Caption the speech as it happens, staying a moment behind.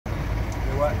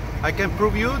what? I can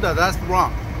prove you that that's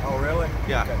wrong. Oh, really?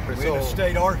 Yeah. Okay. We're in the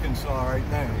state of Arkansas right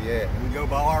now. Yeah. We go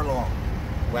by our law.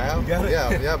 Well, You got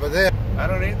it? yeah, but then I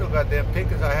don't need to goddamn pick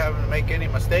because I haven't make any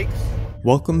mistakes.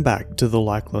 Welcome back to the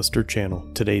Lackluster channel.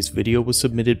 Today's video was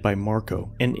submitted by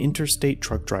Marco, an interstate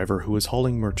truck driver who was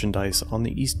hauling merchandise on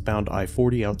the eastbound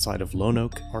I-40 outside of Lone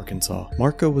Oak, Arkansas.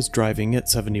 Marco was driving at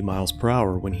 70 miles per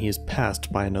hour when he is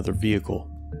passed by another vehicle.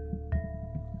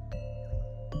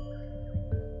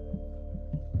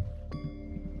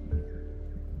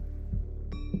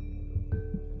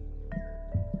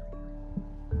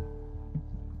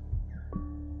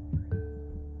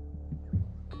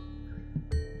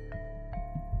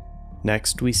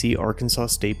 Next, we see Arkansas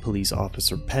State Police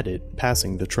Officer Pettit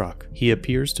passing the truck. He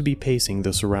appears to be pacing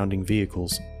the surrounding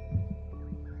vehicles.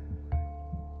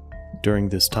 During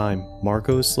this time,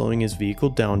 Marco is slowing his vehicle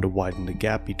down to widen the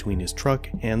gap between his truck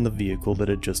and the vehicle that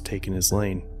had just taken his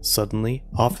lane. Suddenly,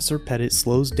 Officer Pettit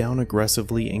slows down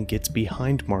aggressively and gets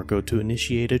behind Marco to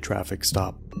initiate a traffic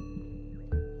stop.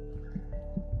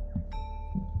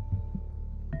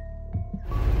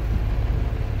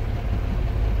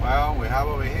 Well, we have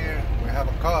over here, we have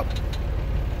a cop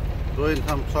doing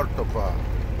some sort of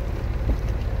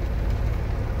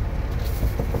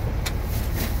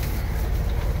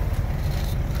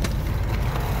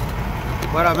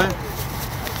what up, man?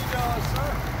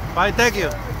 Fine, thank you.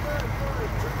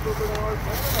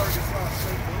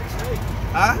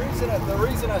 Huh? The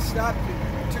reason I stopped you,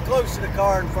 you're too close to the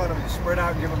car in front of you. Spread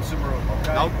out and give them some room,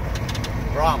 okay? Nope.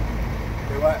 Wrong.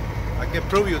 Do what? I can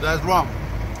prove you that's wrong.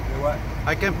 Do what?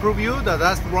 I can prove you that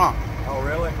that's wrong. Oh,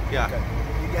 really? Yeah. Okay.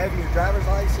 You have your driver's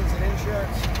license and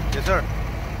insurance? Yes, sir.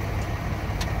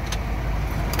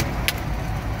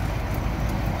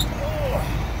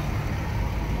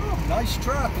 Oh, nice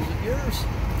truck. Is it yours?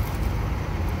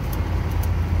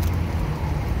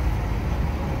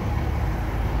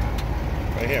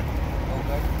 Right here.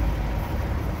 Okay.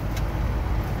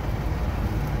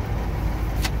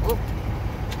 Whoop.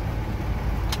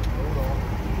 Hold on.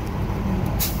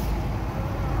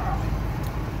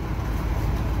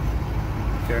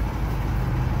 Sure.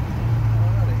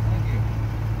 Alrighty, thank you.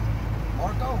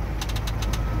 Marco?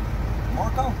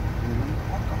 Marco?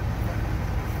 Marco.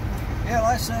 Yeah,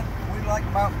 like I said, we'd like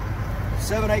about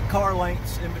 7-8 car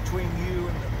lengths in between you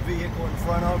and the vehicle in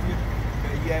front of you.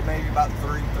 Yeah, maybe about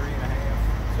 3.5.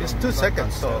 So It's 2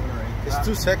 seconds, so it's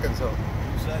 2 seconds, so 2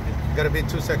 seconds. gotta be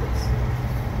 2 seconds.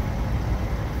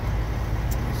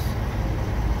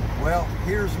 Well,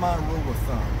 here's my rule of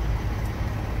thumb.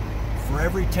 For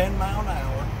every 10 mile an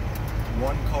hour,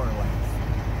 1 car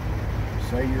length.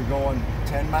 Say you're going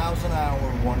 10 miles an hour,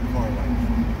 1 car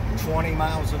length. 20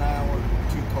 miles an hour,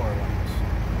 2 car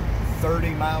lengths. 30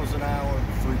 miles an hour,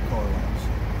 3 car lengths.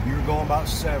 You're going about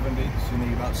 70, so you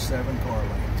need about 7 car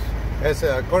lengths. As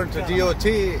according to DOT,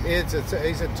 it's a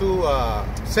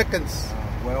 2 seconds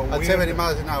Well, at 70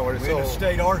 miles an hour. We're So in the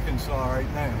state of Arkansas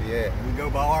right now. Yeah. We go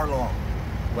by our law.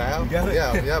 well, You got it?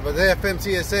 yeah, but the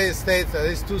FMCSA states that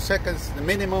it's 2 seconds the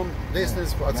minimum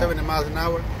distance at 70 miles an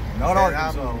hour. Not And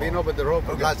Arkansas. I've been over the road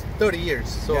for the last 30 years,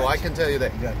 so Gotcha. I can tell you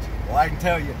that. Gotcha. Well, I can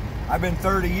tell you, I've been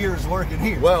 30 years working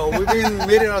here. Well, we've been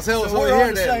meeting ourselves So over we're here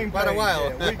on the then, same quite a page. while.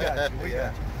 Yeah, we got you. We Yeah.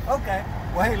 got you. Okay.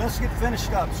 Well, hey, let's get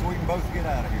finished up so we can both get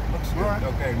out of here. Looks good. Right.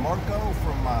 Okay, Marco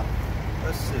from,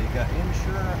 let's see, got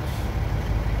insurance.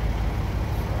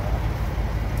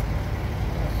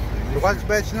 Let's see. What's the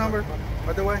badge number,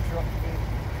 by the way?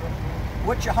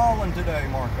 What you hauling today,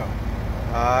 Marco?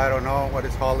 I don't know what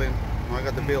it's hauling. I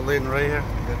got the building right here.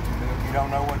 You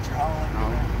don't know what you're hauling?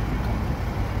 No.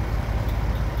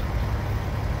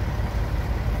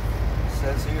 It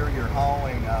says here you're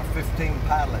hauling 15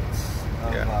 pallets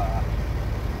of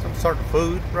Some sort of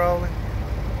food, probably.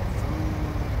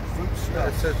 food stuff. Yeah,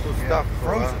 it says food stuff.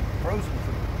 Frozen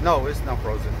food. No, it's not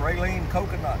frozen. Praline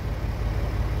coconut.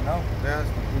 No? Yeah,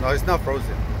 no, it's not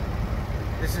frozen.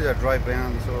 This is a dry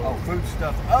van, so. Oh, food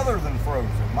stuff other than frozen.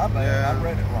 My bad. Yeah. I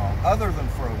read it wrong. Other than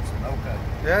frozen. Okay.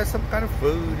 Yeah, some kind of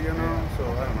food, you know. So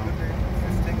I don't know. Good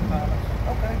deal. 15 pallets.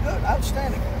 Okay, good.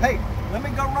 Outstanding. Hey, let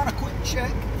me go run a quick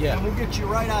check. Yeah. And we'll get you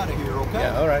right out of here, okay?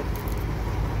 Yeah, all right.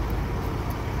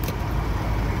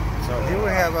 So here we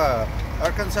have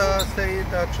Arkansas State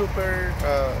Trooper,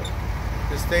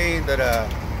 the state that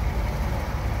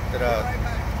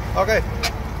okay.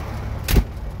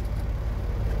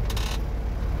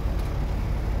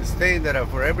 The state that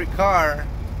for every car,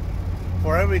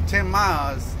 for every 10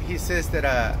 miles, he says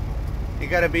that it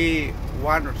gotta be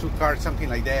 1 or 2 cars, something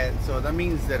like that. So that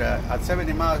means that at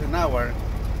 70 miles an hour,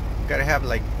 you gotta have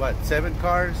like what, 7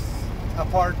 cars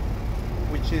apart,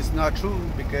 which is not true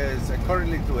because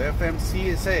according to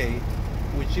FMCSA,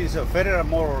 which is a Federal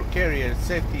Motor Carrier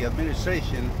Safety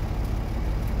Administration,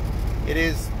 it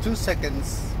is 2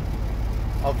 seconds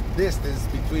of distance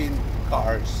between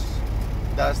cars.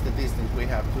 That's the distance we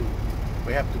have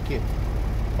to keep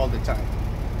all the time.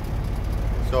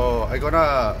 So I'm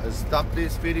gonna stop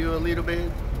this video a little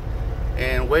bit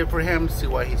and wait for him to see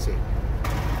what he said.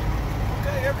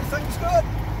 Okay, everything's good.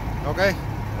 Okay.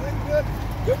 Everything's good.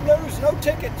 Good news, no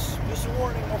tickets. Just a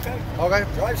warning, okay? Okay.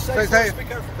 Drive safe. Stay safe. Be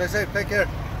careful. Stay safe. Take care.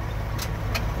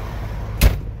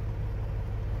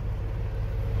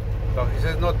 So he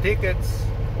says no tickets.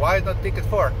 Why no tickets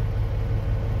for?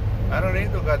 I don't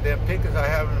need no goddamn tickets. I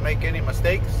haven't made any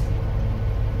mistakes.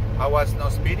 I was no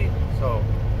speeding. So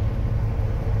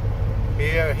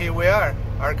here we are.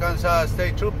 Arkansas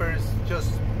State Troopers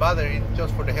just bothering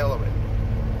just for the hell of it.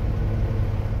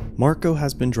 Marco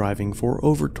has been driving for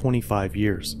over 25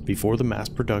 years. Before the mass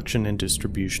production and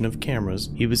distribution of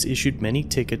cameras, he was issued many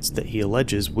tickets that he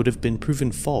alleges would have been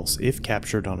proven false if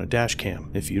captured on a dash cam.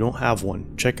 If you don't have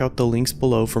one, check out the links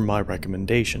below for my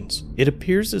recommendations. It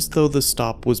appears as though the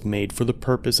stop was made for the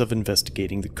purpose of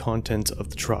investigating the contents of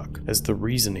the truck, as the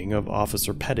reasoning of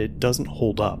Officer Pettit doesn't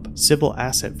hold up. Civil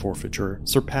asset forfeiture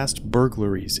surpassed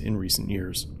burglaries in recent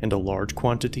years, and a large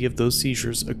quantity of those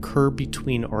seizures occur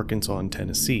between Arkansas and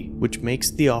Tennessee, which makes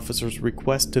the officer's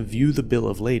request to view the bill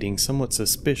of lading somewhat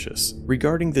suspicious.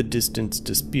 Regarding the distance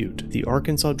dispute, the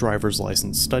Arkansas Driver's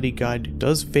License Study Guide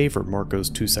does favor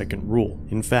Marco's 2-second rule.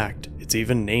 In fact, it's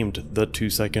even named the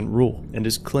 2-second rule and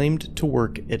is claimed to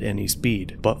work at any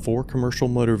speed, but for commercial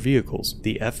motor vehicles,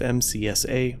 the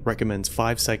FMCSA recommends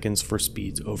 5 seconds for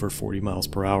speeds over 40 miles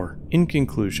per hour. In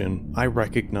conclusion, I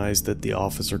recognize that the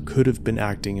officer could have been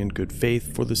acting in good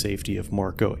faith for the safety of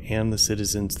Marco and the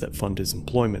citizens that fund his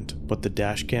employment, but the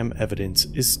dashcam evidence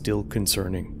is still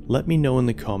concerning. Let me know in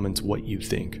the comments what you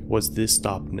think. Was this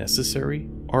stop necessary,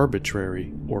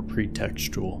 arbitrary, or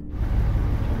pretextual?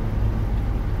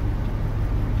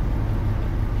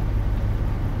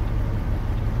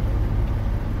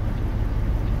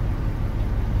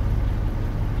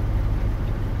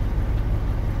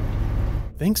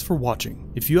 Thanks for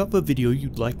watching. If you have a video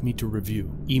you'd like me to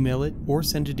review, email it or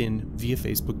send it in via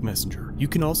Facebook Messenger. You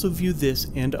can also view this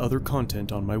and other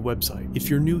content on my website. If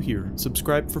you're new here,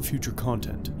 subscribe for future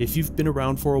content. If you've been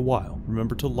around for a while,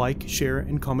 remember to like, share,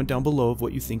 and comment down below of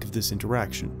what you think of this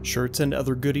interaction. Shirts and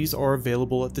other goodies are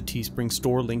available at the Teespring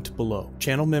store linked below.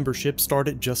 Channel memberships start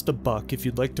at just $1 if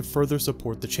you'd like to further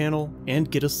support the channel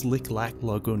and get a slick lack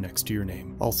logo next to your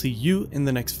name. I'll see you in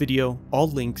the next video. All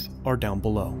links are down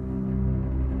below.